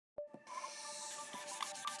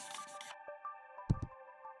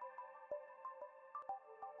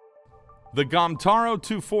The Gomtaro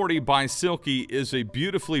 240 by Silky is a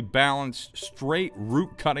beautifully balanced, straight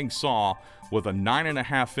root-cutting saw with a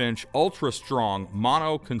 9.5-inch ultra-strong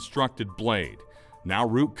mono-constructed blade. Now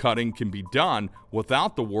root cutting can be done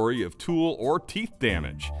without the worry of tool or teeth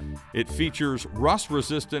damage. It features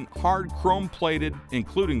rust-resistant, hard chrome-plated,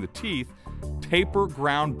 including the teeth,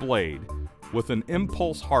 taper-ground blade with an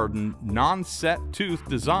impulse-hardened, non-set tooth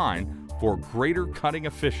design for greater cutting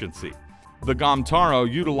efficiency. The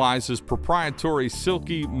Gomtaro utilizes proprietary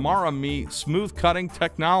Silky MIRAI-ME smooth cutting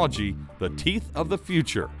technology, the teeth of the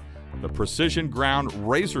future. The precision-ground,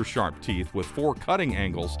 razor-sharp teeth with 4 cutting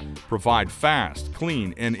angles provide fast,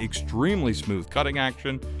 clean, and extremely smooth cutting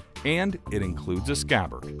action, and it includes a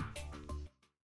scabbard.